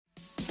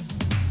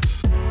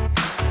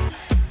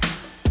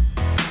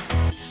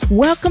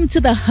Welcome to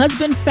the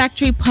Husband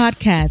Factory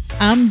Podcast.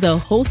 I'm the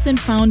host and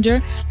founder,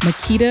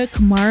 Makita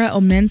Kamara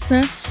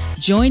Omensa.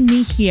 Join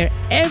me here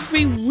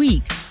every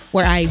week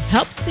where I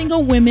help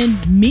single women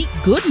meet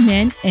good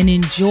men and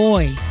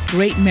enjoy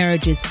great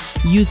marriages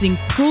using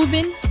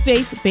proven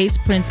faith-based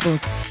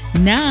principles.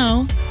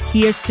 Now,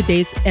 here's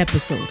today's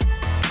episode.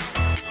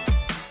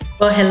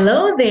 Well,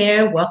 hello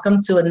there. Welcome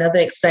to another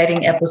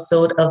exciting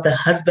episode of the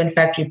Husband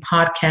Factory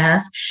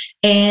Podcast.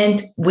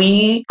 And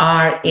we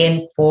are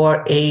in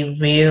for a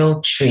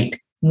real treat.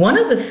 One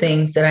of the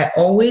things that I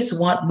always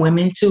want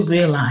women to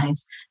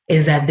realize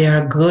is that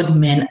there are good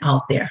men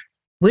out there,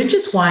 which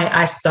is why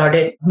I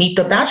started Meet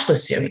the Bachelor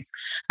series.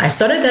 I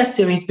started that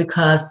series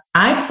because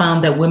I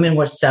found that women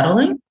were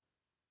settling.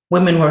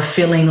 Women were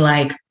feeling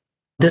like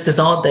this is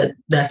all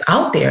that's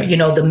out there. You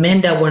know, the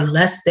men that were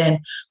less than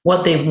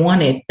what they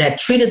wanted, that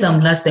treated them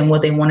less than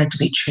what they wanted to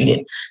be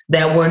treated,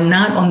 that were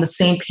not on the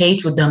same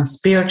page with them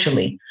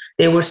spiritually.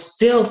 They were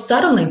still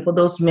settling for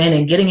those men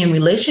and getting in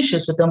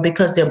relationships with them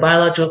because their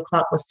biological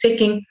clock was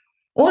ticking,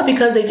 or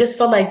because they just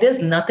felt like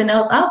there's nothing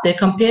else out there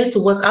compared to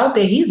what's out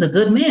there. He's a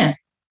good man.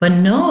 But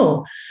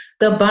no,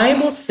 the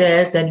Bible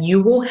says that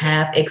you will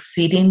have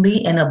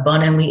exceedingly and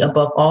abundantly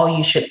above all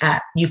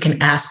you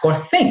can ask or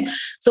think.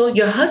 So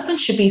your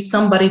husband should be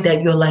somebody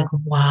that you're like,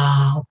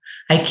 wow,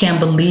 I can't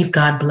believe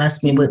God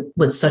blessed me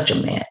with such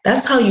a man.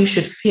 That's how you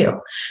should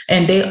feel.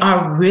 And they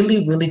are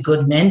really, really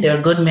good men.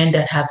 They're good men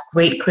that have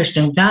great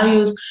Christian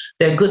values.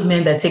 They're good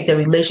men that take their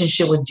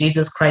relationship with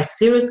Jesus Christ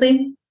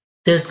seriously.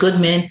 There's good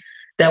men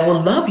that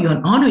will love you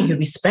and honor you,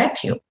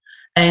 respect you,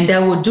 and that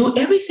will do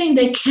everything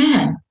they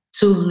can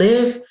to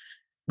live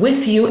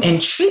with you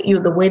and treat you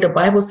the way the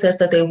Bible says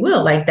that they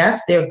will. Like,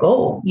 that's their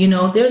goal. You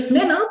know, there's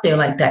men out there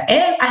like that.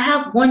 And I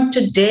have one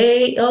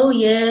today. Oh,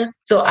 yeah.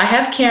 So I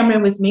have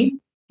Cameron with me.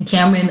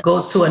 Cameron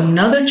goes to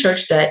another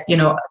church that, you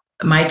know,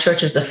 my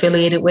church is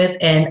affiliated with.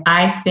 And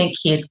I think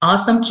he is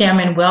awesome.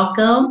 Cameron,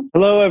 welcome.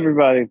 Hello,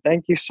 everybody.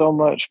 Thank you so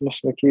much,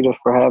 Miss Makita,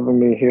 for having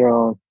me here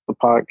on the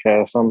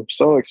podcast. I'm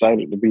so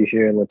excited to be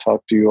here and to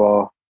talk to you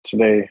all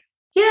today.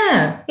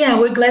 Yeah,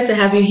 we're glad to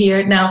have you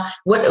here. Now,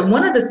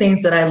 one of the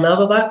things that I love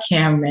about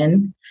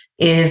Cameron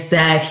is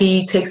that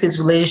he takes his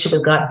relationship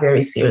with God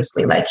very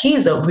seriously. Like,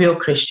 he's a real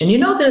Christian. You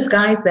know, there's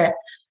guys that,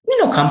 you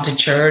know, come to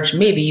church,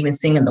 maybe even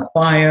sing in the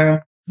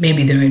choir,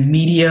 maybe they're in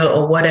media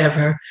or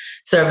whatever,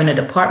 serve in a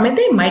department.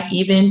 They might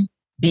even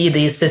be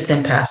the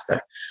assistant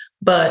pastor,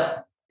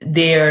 but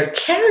their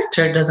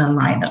character doesn't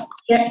line up.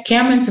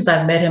 Cameron, since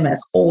I've met him,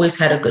 has always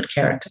had a good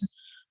character.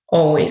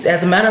 Always.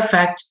 As a matter of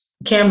fact,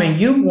 Cameron,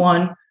 you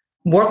won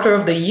Worker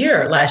of the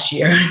Year last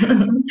year,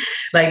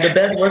 like the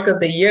best Worker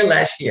of the Year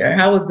last year.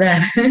 How was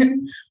that?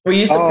 Were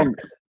you surprised?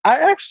 I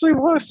actually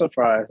was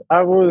surprised.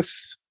 I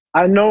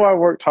know I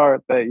worked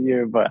hard that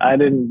year, but I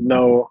didn't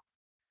know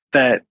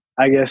that,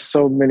 I guess,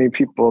 so many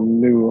people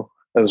knew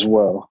as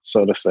well,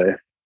 so to say.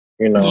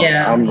 You know,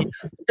 yeah,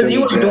 because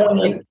you were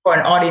doing it for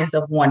an audience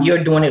of one.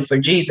 You're doing it for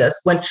Jesus.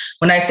 When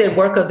I say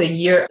Work of the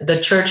Year, the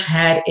church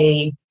had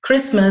a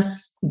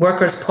Christmas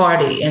workers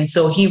party, and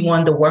so he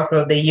won the Worker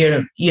of the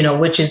Year. You know,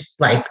 which is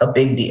like a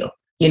big deal.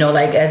 You know,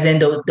 like as in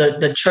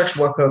the church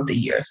Worker of the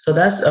Year. So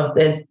that's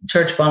a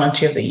church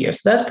Volunteer of the Year.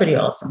 So that's pretty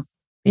awesome.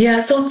 Yeah.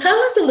 So tell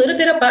us a little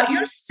bit about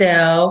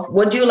yourself.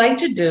 What do you like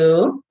to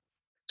do?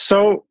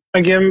 So,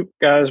 again,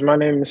 guys, my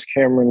name is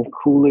Cameron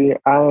Cooley.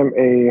 I am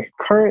a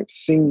current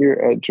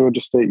senior at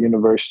Georgia State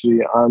University.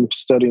 I'm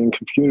studying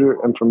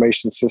computer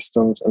information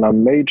systems, and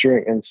I'm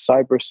majoring in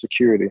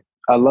cybersecurity.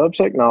 I love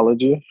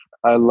technology.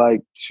 I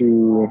like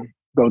to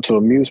go to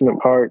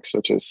amusement parks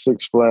such as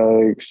Six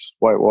Flags,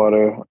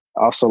 Whitewater.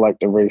 I also like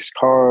to race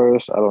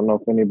cars. I don't know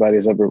if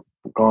anybody's ever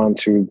gone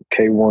to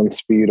K1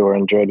 Speed or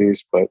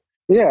Andretti's, but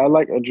yeah, I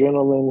like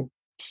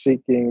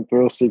adrenaline-seeking,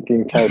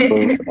 thrill-seeking type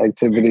of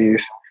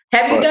activities.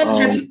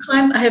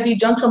 Have you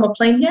jumped from a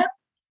plane yet?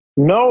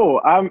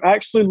 No, I'm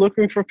actually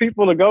looking for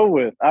people to go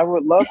with. I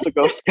would love to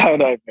go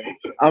skydiving.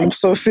 I'm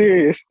so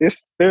serious.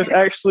 There's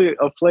actually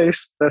a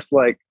place that's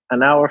like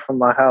an hour from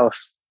my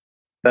house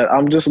that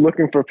I'm just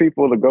looking for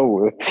people to go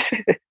with.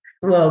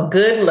 Well,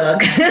 good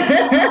luck.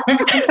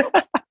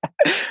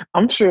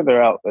 I'm sure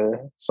they're out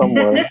there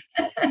somewhere.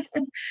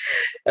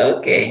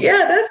 Okay.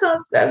 Yeah, that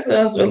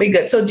sounds really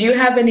good. So do you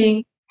have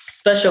any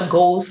special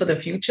goals for the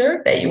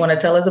future that you want to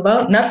tell us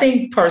about?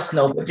 Nothing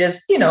personal, but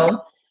just, you know,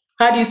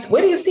 where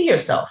do you see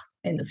yourself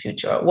in the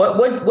future? What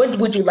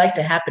would you like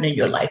to happen in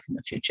your life in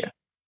the future?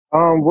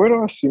 Where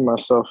do I see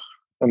myself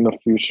in the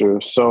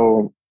future?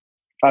 So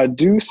I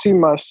do see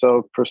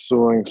myself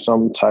pursuing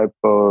some type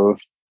of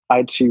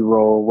IT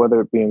role,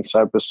 whether it be in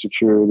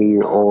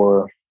cybersecurity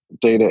or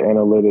data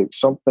analytics,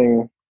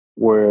 something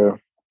where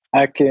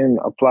I can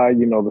apply,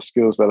 you know, the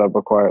skills that I've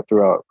acquired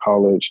throughout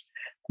college.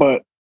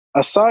 But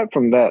aside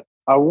from that,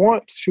 I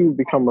want to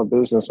become a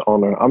business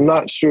owner. I'm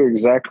not sure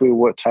exactly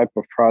what type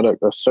of product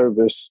or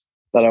service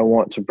that I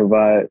want to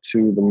provide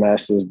to the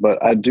masses,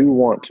 but I do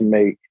want to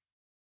make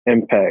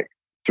impact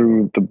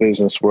through the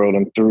business world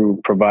and through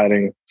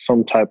providing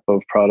some type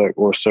of product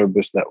or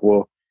service that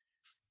will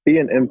be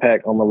an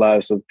impact on the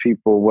lives of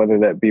people, whether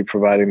that be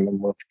providing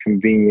them with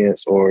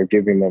convenience or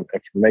giving them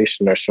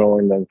information or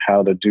showing them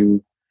how to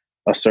do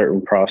a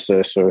certain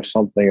process or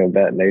something of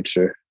that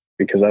nature,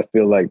 because I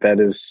feel like that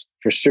is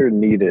for sure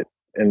needed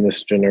in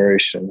this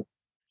generation.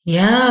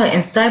 Yeah,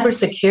 and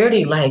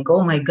cybersecurity, like,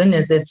 oh my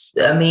goodness,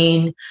 I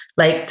mean,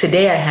 like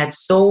today I had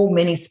so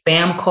many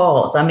spam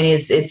calls. I mean,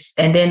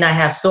 and then I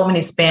have so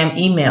many spam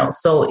emails.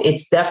 So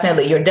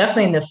you're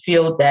definitely in the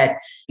field that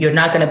you're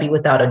not going to be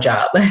without a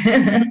job.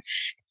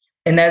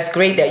 And that's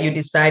great that you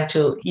decide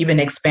to even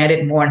expand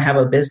it more and have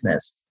a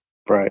business.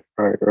 Right.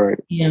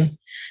 Yeah,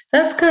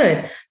 that's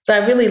good. So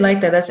I really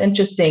like that. That's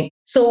interesting.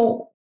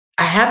 So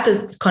I have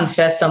to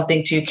confess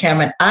something to you,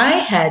 Cameron. I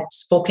had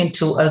spoken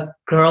to a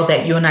girl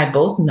that you and I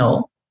both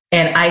know,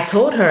 and I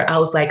told her, I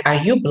was like, "Are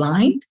you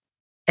blind?"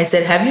 I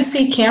said, "Have you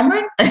seen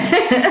Cameron?"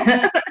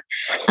 I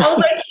was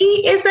like,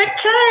 "He is a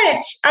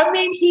catch. I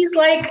mean, he's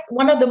like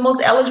one of the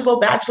most eligible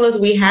bachelors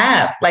we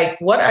have. Like,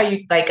 what are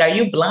you like? Are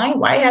you blind?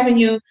 Why haven't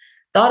you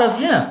thought of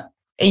him?"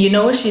 And you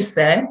know what she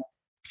said?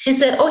 She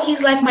said, "Oh,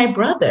 he's like my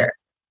brother."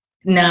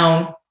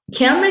 Now,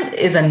 Cameron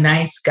is a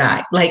nice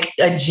guy, like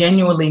a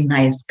genuinely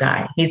nice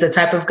guy. He's the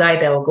type of guy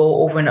that will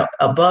go over and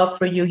above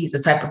for you. He's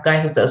the type of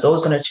guy who's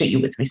always going to treat you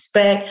with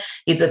respect.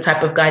 He's the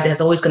type of guy that's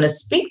always going to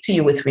speak to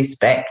you with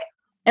respect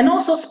and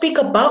also speak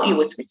about you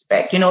with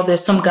respect. You know,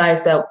 there's some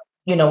guys that,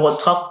 you know, will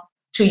talk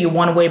to you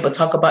one way, but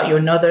talk about you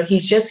another.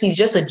 He's just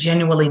a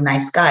genuinely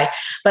nice guy.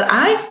 But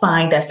I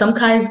find that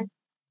sometimes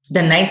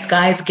the nice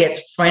guys get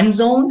friend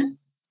zoned.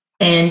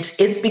 And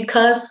it's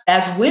because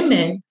as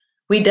women,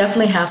 we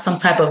definitely have some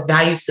type of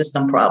value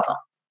system problem,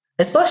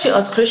 especially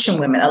us Christian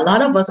women. A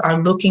lot of us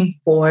are looking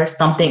for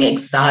something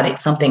exotic,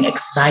 something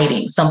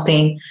exciting,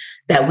 something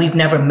that we've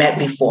never met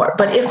before.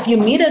 But if you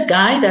meet a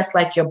guy that's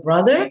like your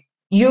brother,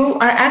 you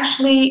are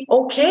actually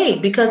okay,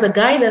 because a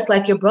guy that's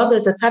like your brother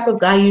is the type of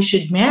guy you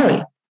should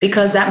marry,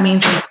 because that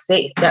means he's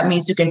safe. That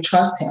means you can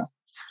trust him.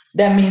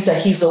 That means that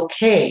he's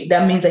okay.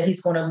 That means that he's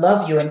going to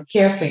love you and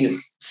care for you.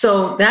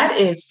 So that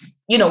is,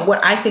 you know,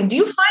 what I think. Do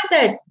you find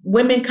that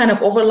women kind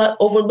of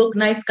overlook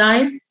nice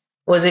guys,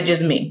 or is it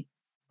just me?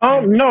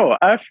 No,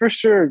 I for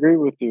sure agree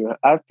with you.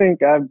 I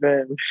think I've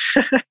been,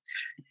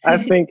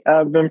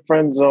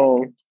 friend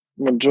zoned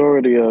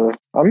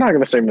I'm not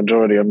going to say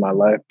majority of my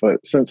life,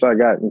 but since I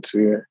got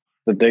into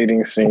the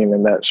dating scene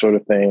and that sort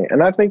of thing.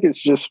 And I think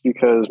it's just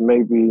because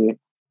maybe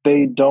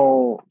they're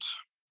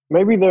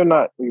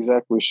not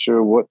exactly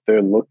sure what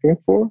they're looking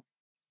for.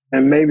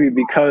 And maybe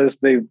because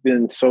they've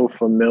been so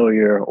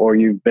familiar or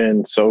you've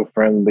been so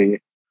friendly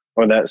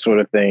or that sort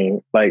of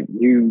thing, like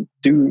you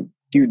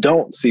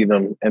don't see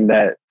them in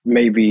that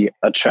maybe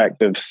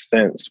attractive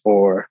sense,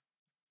 or,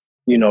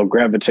 you know,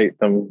 gravitate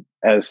them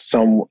as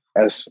someone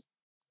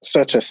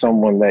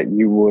that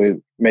you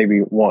would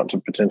maybe want to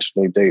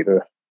potentially date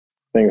or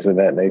things of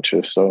that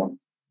nature. So,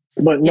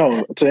 but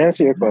no, to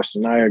answer your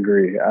question, I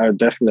agree. I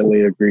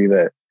definitely agree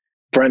that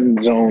friend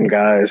zone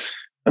guys,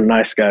 the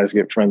nice guys,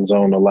 get friend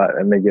zoned a lot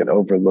and they get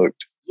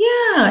overlooked.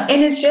 Yeah,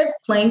 and it's just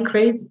plain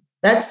crazy.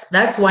 That's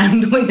why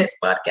I'm doing this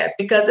podcast,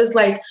 because it's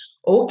like,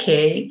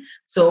 okay,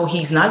 so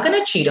he's not going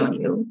to cheat on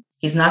you.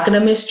 He's not going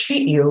to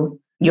mistreat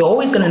you. You're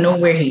always going to know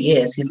where he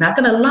is. He's not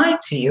going to lie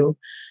to you.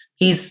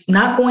 He's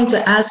not going to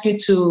ask you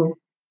to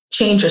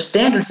change your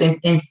standards.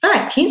 In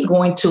fact, he's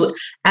going to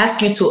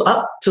ask you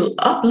to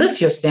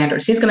uplift your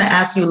standards. He's going to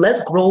ask you,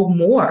 let's grow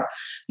more,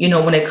 you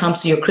know, when it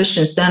comes to your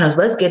Christian standards.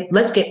 Let's get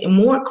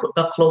more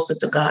closer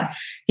to God.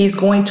 He's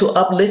going to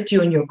uplift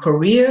you in your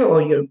career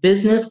or your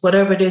business,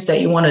 whatever it is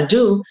that you want to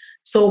do.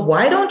 So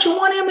why don't you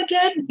want him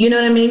again? You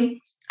know what I mean?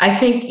 I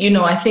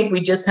think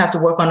we just have to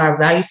work on our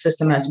value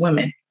system as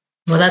women.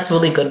 Well, that's a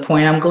really good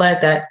point. I'm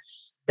glad that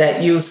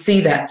you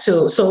see that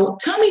too. So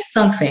tell me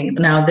something.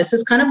 Now, this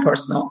is kind of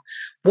personal.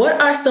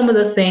 What are some of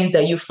the things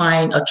that you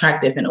find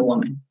attractive in a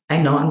woman?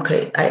 I know I'm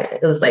crazy.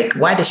 It was like,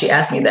 why did she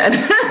ask me that?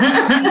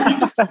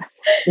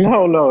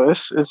 No,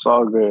 it's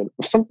all good.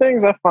 Some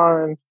things I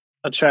find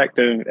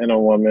attractive in a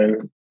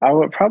woman, I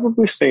would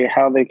probably say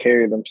how they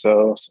carry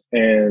themselves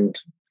and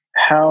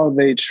how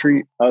they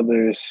treat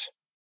others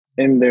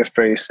in their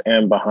face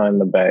and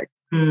behind the back.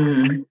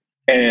 Mm.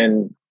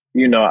 And,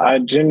 you know, I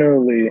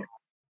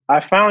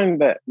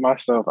find that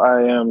myself,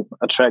 I am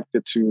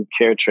attracted to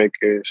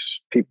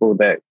caretakers, people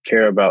that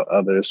care about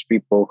others,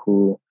 people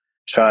who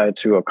try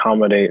to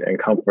accommodate and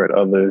comfort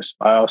others.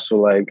 I also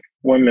like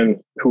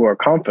women who are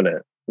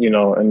confident, you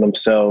know, in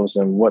themselves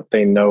and what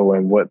they know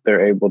and what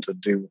they're able to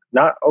do.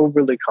 Not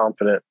overly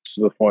confident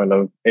to the point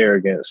of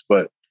arrogance,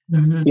 but,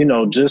 you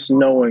know, just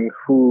knowing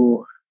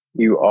who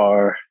you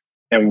are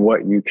and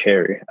what you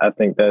carry. I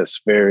think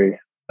that's very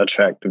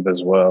attractive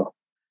as well.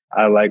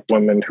 I like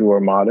women who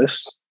are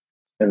modest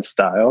in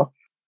style.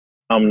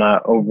 I'm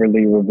not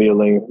overly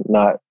revealing,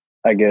 not,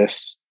 I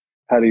guess,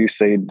 how do you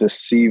say,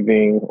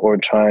 deceiving or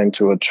trying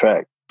to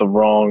attract the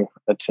wrong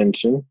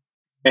attention.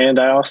 And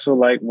I also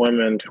like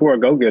women who are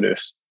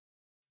go-getters.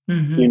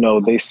 You know,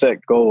 they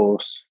set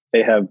goals,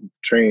 they have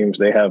dreams,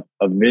 they have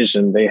a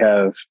vision, they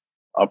have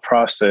a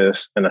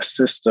process and a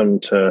system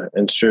to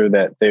ensure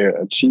that they're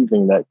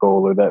achieving that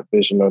goal or that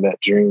vision or that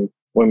dream.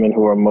 Women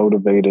who are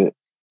motivated.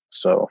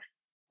 So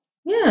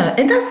yeah,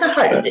 and that's not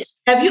hard.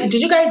 yes.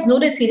 Did you guys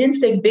notice he didn't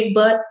say big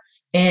butt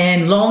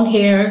and long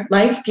hair,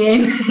 light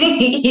skin?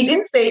 He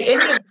didn't say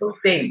any of those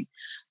things.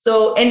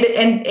 So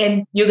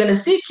and you're gonna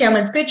see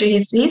Cameron's picture.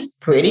 He's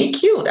pretty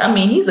cute. I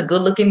mean, he's a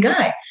good looking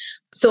guy.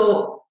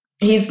 So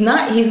he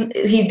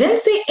didn't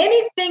say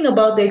anything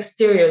about the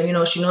exterior. You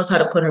know, she knows how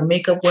to put her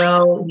makeup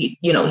well.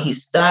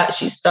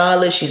 She's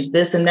stylish, she's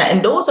this and that.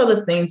 And those are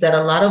the things that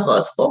a lot of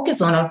us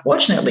focus on,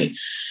 unfortunately,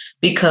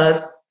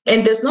 because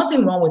and there's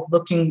nothing wrong with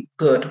looking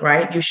good,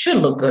 right? You should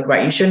look good,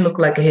 right? You shouldn't look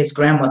like his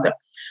grandmother.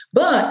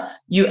 But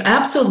you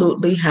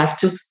absolutely have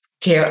to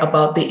care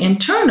about the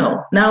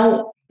internal.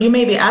 Now, you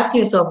may be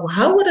asking yourself, well,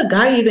 how would a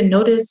guy even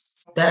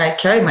notice that I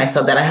carry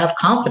myself, that I have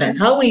confidence?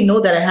 How would he know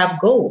that I have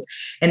goals?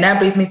 And that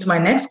brings me to my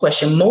next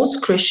question.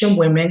 Most Christian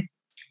women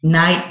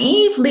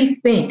naively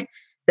think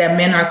that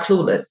men are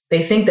clueless.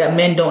 They think that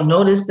men don't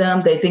notice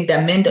them. They think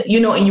that men don't,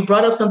 and you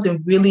brought up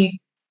something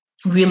really,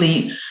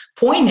 really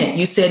poignant.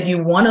 You said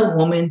you want a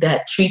woman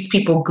that treats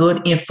people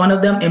good in front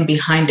of them and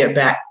behind their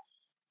back.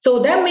 So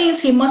that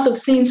means he must have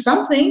seen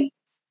something,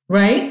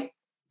 right?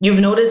 You've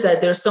noticed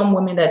that there's some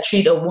women that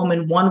treat a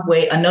woman one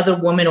way, another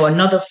woman or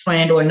another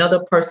friend or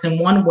another person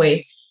one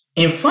way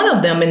in front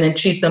of them and then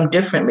treats them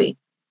differently.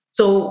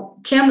 So,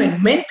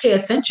 Cameron, men pay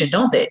attention,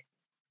 don't they?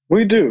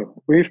 We do.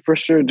 We for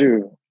sure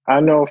do. I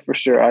know for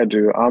sure I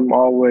do. I'm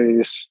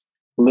always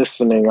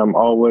listening. I'm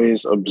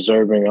always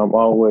observing. I'm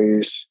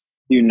always,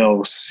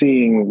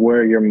 seeing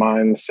where your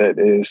mindset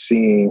is,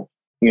 seeing,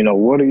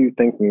 what are you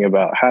thinking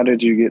about? How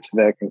did you get to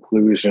that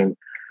conclusion?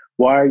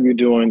 Why are you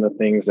doing the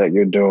things that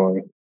you're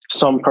doing?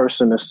 Some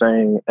person is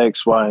saying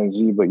X, Y, and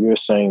Z, but you're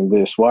saying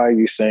this. Why are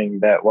you saying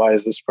that? Why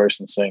is this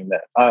person saying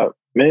that?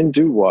 Men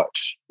do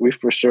watch. We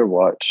for sure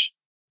watch.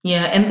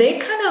 Yeah, and they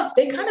kind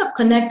of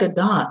connect the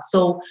dots.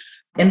 So,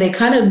 and they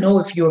kind of know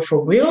if you're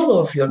for real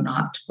or if you're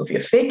not, if you're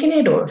faking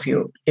it, or if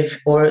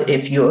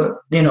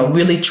you're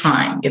really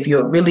trying, if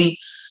you're really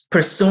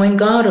pursuing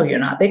God or you're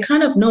not. They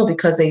kind of know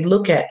because they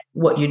look at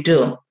what you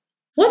do.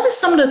 What are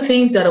some of the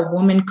things that a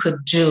woman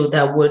could do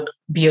that would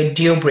be a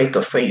deal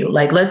breaker for you?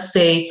 Like, let's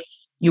say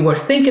you were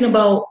thinking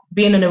about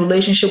being in a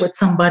relationship with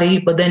somebody,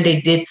 but then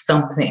they did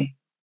something.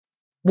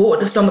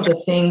 What are some of the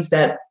things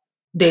that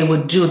they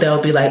would do that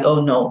would be like,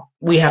 oh no,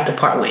 we have to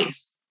part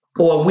ways,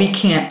 or we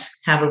can't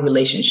have a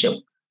relationship.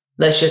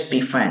 Let's just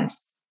be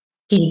friends.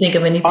 Can you think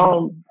of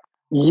anything?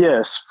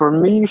 Yes, for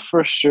me,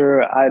 for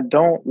sure. I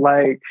don't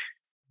like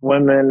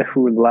women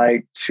who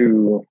like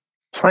to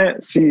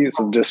plant seeds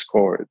of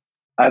discord.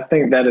 I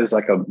think that is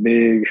like a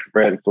big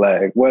red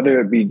flag,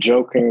 whether it be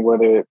joking,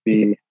 whether it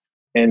be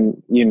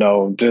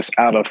just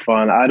out of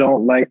fun. I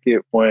don't like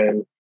it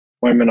when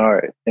women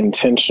are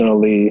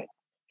intentionally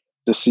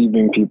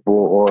deceiving people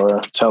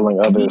or telling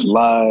others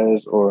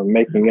lies or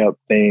making up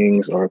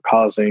things or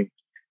causing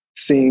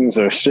scenes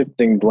or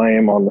shifting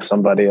blame onto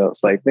somebody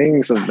else. Like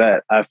things of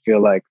that, I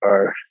feel like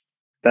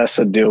that's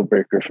a deal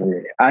breaker for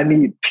me. I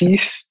need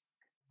peace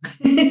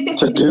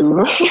to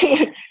do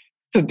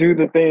to do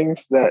the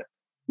things that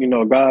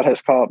God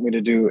has called me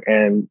to do,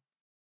 and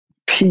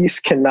peace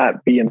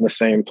cannot be in the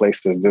same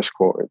place as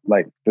discord.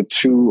 Like the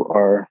two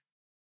are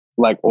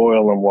like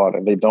oil and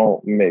water. They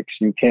don't mix.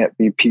 You can't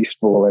be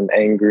peaceful and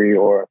angry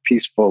or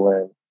peaceful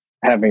and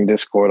having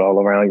discord all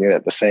around you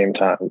at the same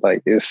time.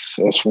 Like it's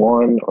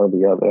one or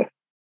the other.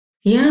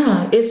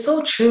 Yeah, it's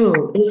so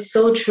true. It's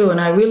so true.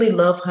 And I really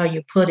love how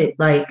you put it.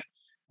 Like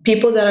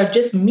people that are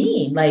just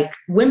mean, like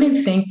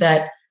women think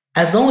that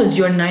as long as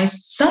you're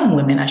nice, some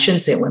women, I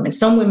shouldn't say women,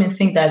 some women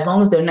think that as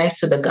long as they're nice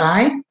to the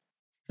guy,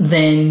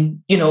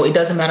 then, it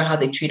doesn't matter how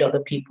they treat other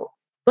people.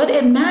 But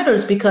it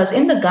matters because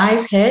in the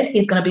guy's head,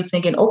 he's going to be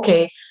thinking,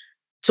 okay,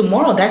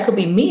 tomorrow that could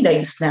be me that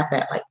you snap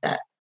at like that.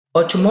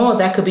 Or tomorrow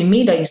that could be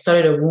me that you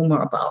started a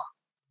rumor about.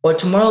 Or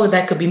tomorrow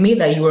that could be me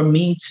that you were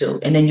mean to.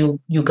 And then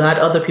you got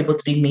other people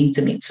to be mean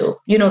to me too.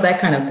 That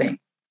kind of thing.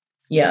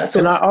 Yeah. So,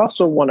 and I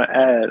also want to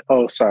add,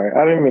 oh, sorry,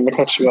 I didn't mean to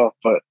cut you off,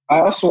 but I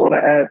also want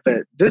to add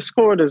that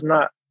discord is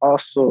not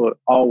also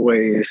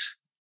always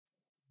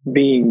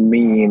being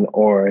mean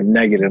or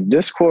negative.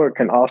 Discord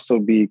can also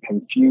be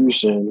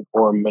confusion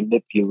or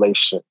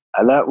manipulation.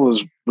 And that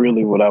was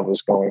really what I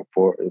was going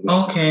for.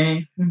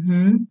 Okay.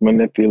 Mm-hmm.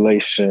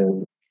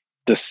 Manipulation,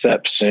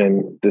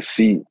 deception,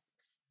 deceit,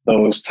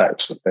 those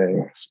types of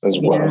things as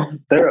well.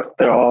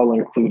 They're all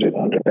included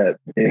under that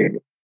big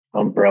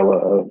umbrella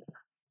of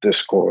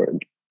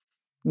discord.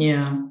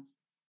 Yeah.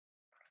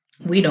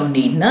 We don't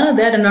need none of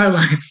that in our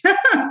lives.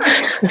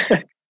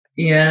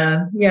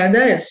 Yeah,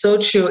 that is so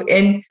true.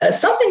 And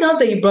something else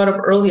that you brought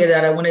up earlier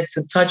that I wanted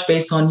to touch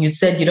base on, you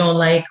said you don't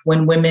like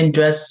when women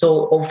dress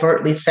so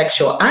overtly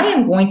sexual. I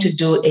am going to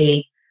do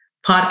a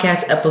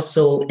podcast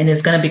episode and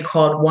it's going to be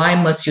called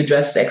Why Must You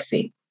Dress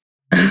Sexy?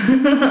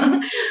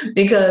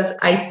 Because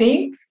I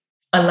think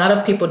a lot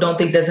of people don't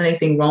think there's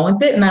anything wrong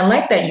with it. And I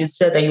like that you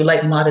said that you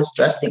like modest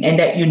dressing and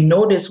that you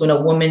notice when a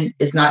woman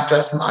is not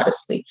dressed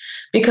modestly.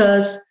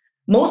 Because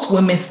most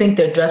women think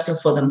they're dressing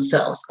for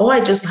themselves. Oh,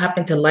 I just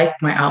happen to like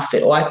my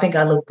outfit. Oh, I think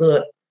I look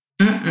good.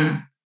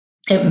 Mm-mm.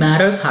 It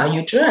matters how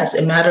you dress.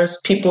 It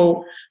matters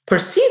people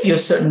perceive you a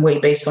certain way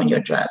based on your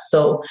dress.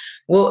 So,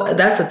 well,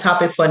 that's a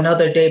topic for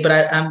another day.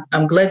 But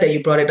I'm glad that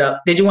you brought it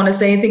up. Did you want to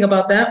say anything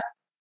about that?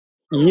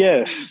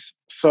 Yes.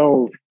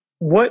 So,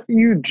 what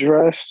you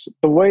dress,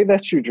 the way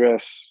that you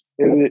dress,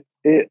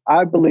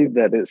 I believe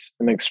that it's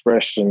an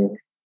expression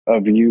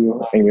of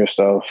you and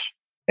yourself,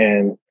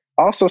 and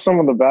also some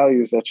of the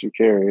values that you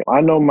carry.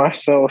 I know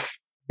myself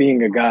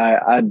being a guy,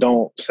 I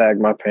don't sag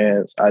my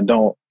pants. I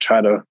don't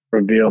try to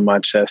reveal my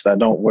chest. I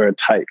don't wear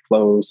tight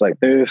clothes. Like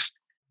there's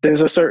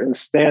a certain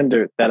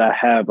standard that I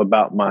have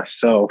about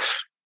myself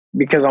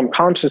because I'm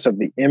conscious of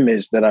the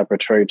image that I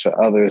portray to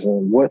others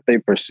and what they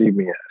perceive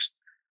me as.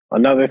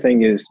 Another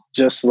thing is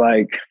just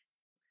like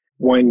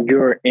when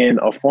you're in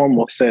a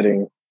formal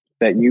setting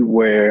that you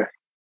wear,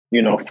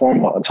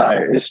 formal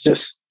attire. It's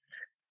just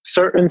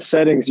certain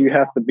settings you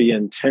have to be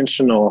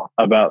intentional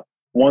about,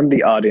 one,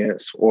 the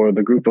audience or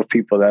the group of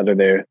people that are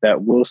there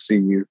that will see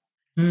you,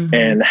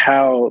 and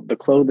how the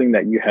clothing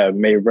that you have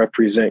may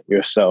represent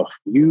yourself.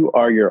 You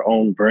are your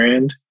own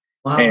brand.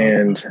 Wow.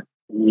 And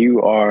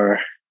you are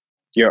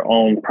your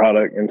own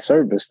product and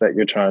service that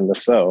you're trying to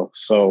sell.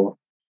 So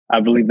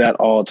I believe that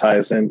all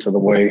ties into the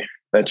way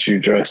that you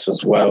dress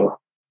as well.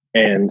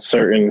 And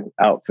certain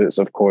outfits,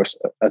 of course,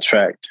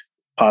 attract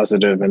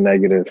positive and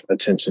negative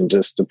attention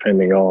just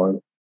depending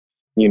on,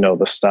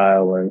 the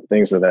style and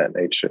things of that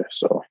nature.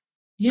 So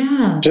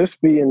yeah,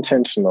 just be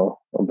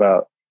intentional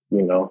about,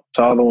 to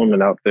all the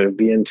women out there,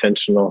 be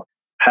intentional,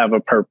 have a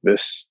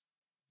purpose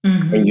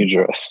when you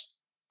dress.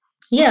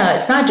 Yeah,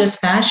 it's not just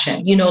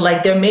fashion.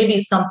 Like there may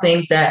be some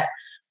things that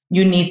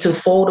you need to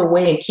fold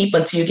away and keep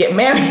until you get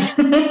married.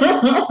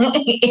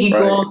 You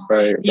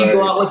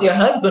go out with your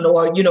husband,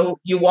 or,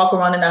 you walk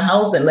around in the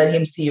house and let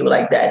him see you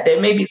like that.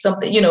 There may be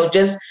something,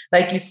 just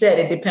like you said,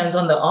 it depends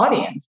on the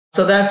audience.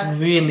 So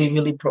that's really,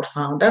 really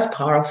profound. That's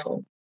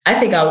powerful. I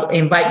think I'll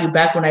invite you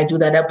back when I do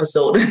that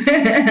episode.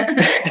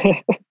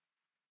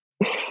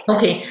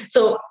 Okay,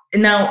 so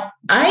now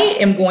I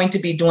am going to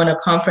be doing a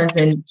conference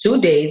in 2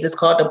 days. It's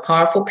called the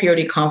Powerful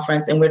Purity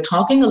Conference. And we're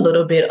talking a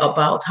little bit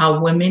about how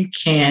women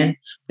can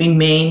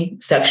remain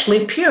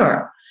sexually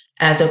pure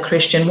as a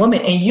Christian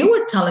woman. And you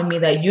were telling me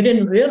that you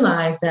didn't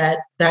realize that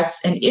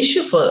that's an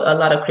issue for a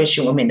lot of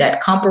Christian women,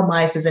 that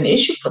compromise is an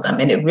issue for them.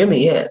 And it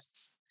really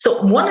is.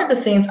 So one of the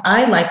things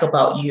I like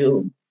about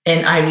you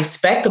and I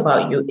respect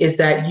about you is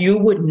that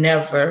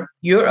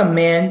you're a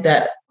man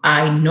that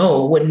I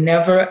know would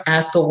never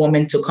ask a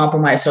woman to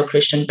compromise her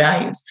Christian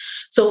values.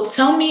 So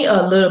tell me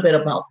a little bit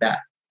about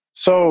that.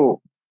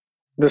 So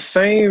the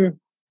same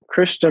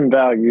Christian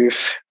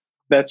values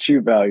that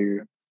you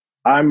value,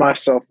 I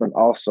myself am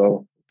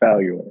also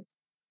valuing.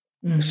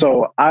 Mm-hmm.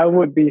 So I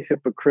would be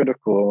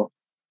hypocritical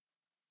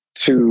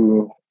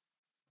to,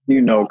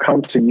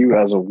 come to you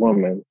as a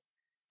woman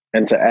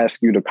and to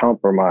ask you to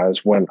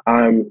compromise when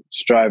I'm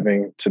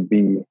striving to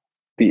be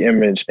the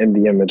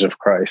image of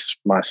Christ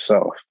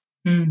myself.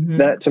 Mm-hmm.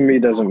 That to me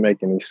doesn't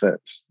make any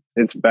sense.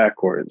 It's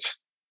backwards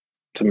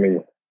to me.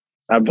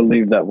 I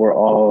believe that we're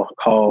all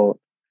called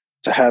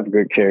to have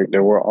good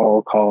character. We're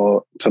all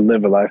called to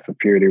live a life of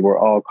purity. We're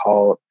all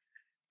called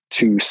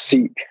to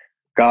seek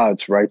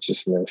God's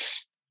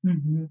righteousness.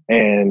 Mm-hmm.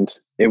 And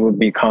it would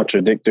be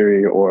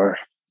contradictory or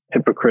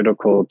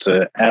hypocritical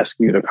to ask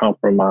you to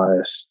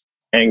compromise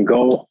and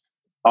go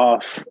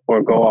off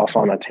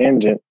on a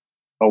tangent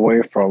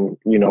away from,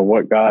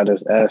 what God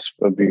has asked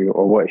of you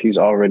or what he's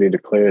already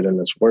declared in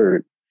his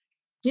word.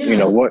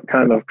 Yeah. What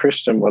kind of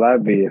Christian would I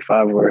be if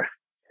I were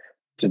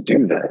to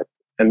do that?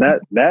 And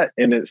that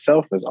in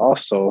itself is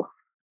also,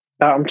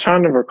 I'm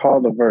trying to recall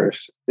the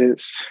verse.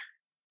 It's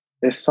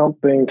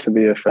something to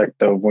the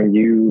effect of when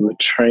you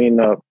train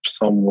up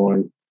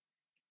someone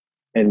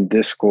in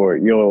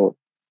discord,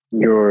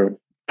 your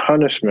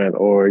punishment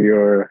or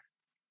your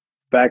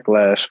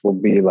backlash will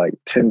be like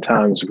 10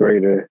 times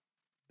greater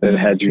than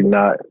had you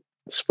not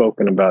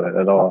spoken about it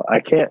at all.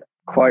 I can't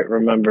quite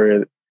remember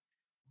it.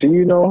 Do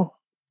you know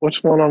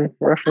which one I'm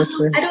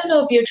referencing? I don't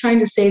know if you're trying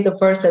to say the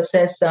verse that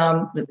says,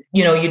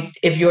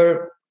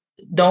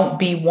 don't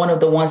be one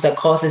of the ones that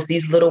causes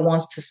these little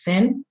ones to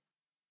sin,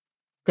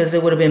 because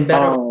it would have been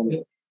better for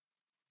you.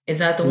 Is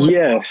that the one?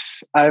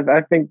 Yes, I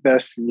think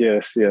that's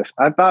yes.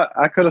 I thought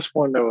I could have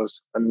sworn there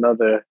was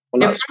another. Well,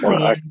 not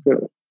sworn. I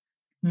could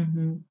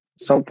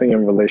something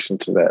in relation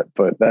to that,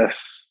 but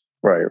that's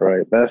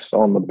right. That's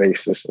on the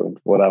basis of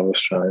what I was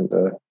trying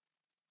to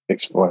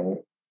explain.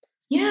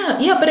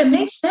 Yeah, but it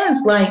makes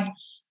sense. Like,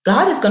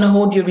 God is going to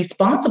hold you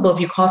responsible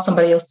if you cause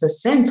somebody else to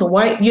sin. So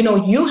why,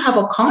 you have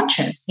a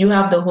conscience, you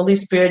have the Holy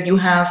Spirit, you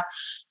have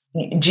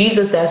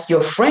Jesus as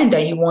your friend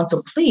that you want to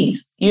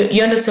please.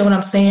 You understand what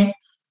I'm saying?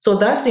 So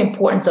that's the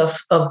importance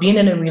of being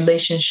in a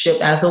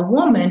relationship as a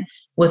woman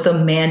with a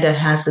man that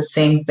has the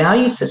same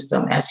value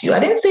system as you. I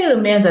didn't say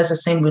the man has the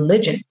same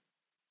religion,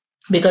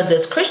 because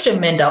there's Christian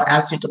men that will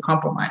ask you to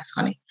compromise,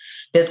 honey.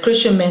 There's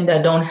Christian men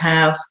that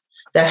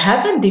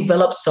haven't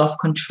developed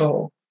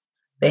self-control.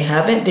 They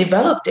haven't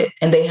developed it,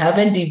 and they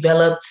haven't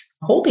developed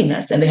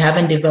holiness, and they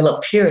haven't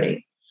developed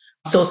purity.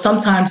 So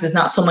sometimes it's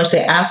not so much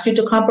they ask you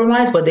to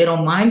compromise, but they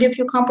don't mind if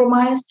you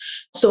compromise.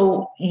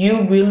 So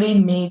you really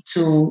need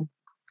to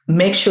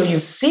make sure you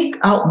seek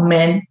out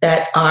men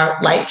that are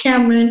like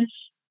Cameron,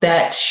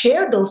 that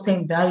share those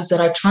same values, that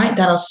are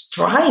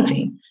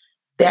striving,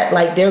 that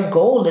like their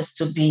goal is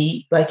to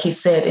be, like he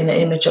said, in the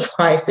image of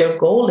Christ. Their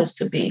goal is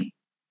to be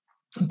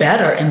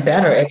better and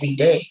better every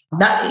day.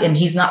 And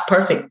he's not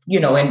perfect,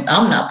 and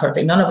I'm not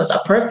perfect. None of us are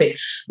perfect,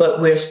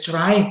 but we're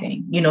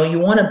striving. You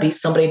want to be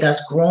somebody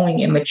that's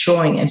growing and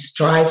maturing and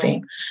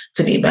striving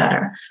to be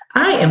better.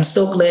 I am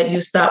so glad you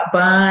stopped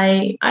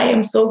by. I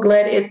am so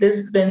glad this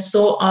has been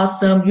so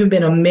awesome. You've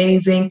been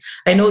amazing.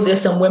 I know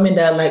there's some women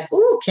that are like,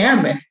 ooh,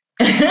 Cameron.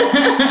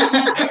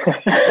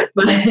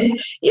 But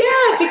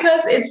yeah,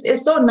 because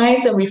it's so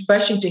nice and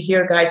refreshing to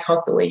hear a guy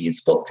talk the way you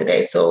spoke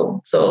today.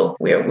 So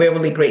we're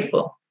really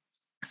grateful.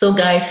 So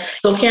guys,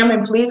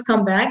 Cameron, please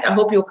come back. I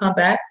hope you'll come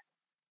back.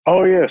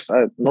 Oh yes,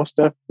 I most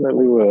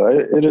definitely will.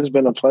 It has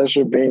been a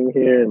pleasure being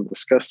here and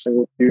discussing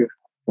with you,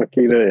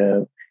 Makita,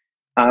 and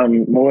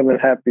I'm more than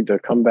happy to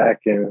come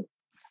back and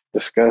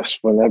discuss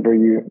whenever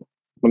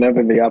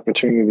the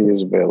opportunity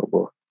is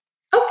available.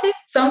 Okay,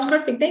 sounds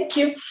perfect. Thank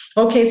you.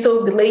 Okay,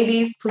 so the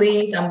ladies,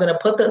 please, I'm going to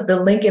put the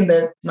link in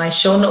my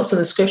show notes, the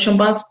description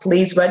box.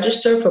 Please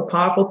register for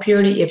Powerful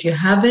Purity. If you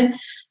haven't,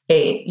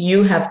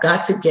 you have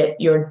got to get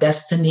your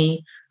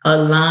destiny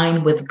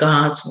aligned with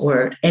God's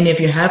word. And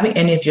if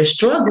you're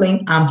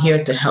struggling, I'm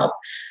here to help.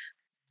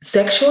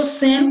 Sexual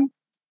sin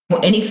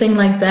or anything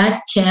like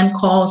that can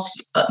cause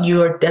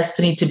your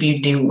destiny to be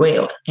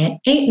derailed. And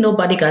ain't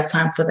nobody got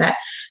time for that.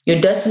 Your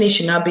destiny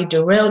should not be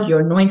derailed. Your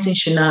anointing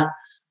should not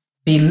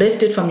be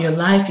lifted from your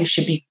life. You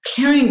should be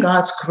carrying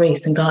God's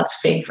grace and God's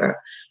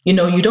favor.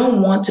 You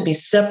don't want to be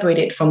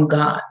separated from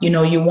God.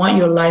 You want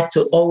your life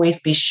to always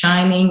be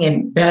shining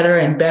and better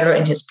in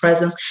his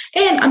presence.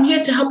 And I'm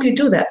here to help you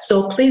do that.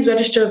 So please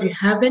register if you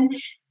haven't.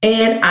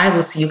 And I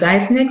will see you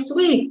guys next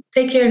week.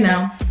 Take care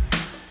now.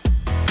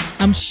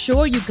 I'm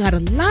sure you got a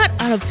lot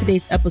out of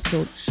today's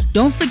episode.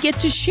 Don't forget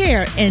to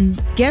share.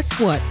 And guess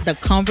what? The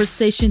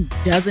conversation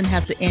doesn't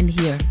have to end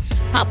here.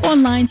 Hop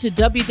online to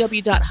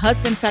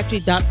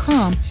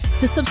www.husbandfactory.com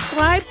to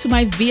subscribe to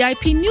my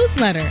VIP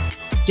newsletter.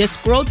 Just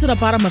scroll to the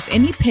bottom of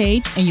any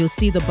page and you'll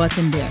see the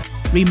button there.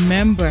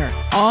 Remember,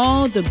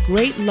 all the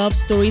great love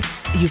stories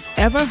you've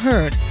ever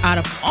heard, out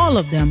of all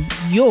of them,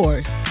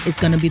 yours is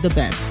going to be the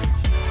best.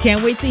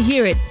 Can't wait to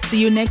hear it.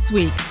 See you next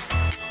week.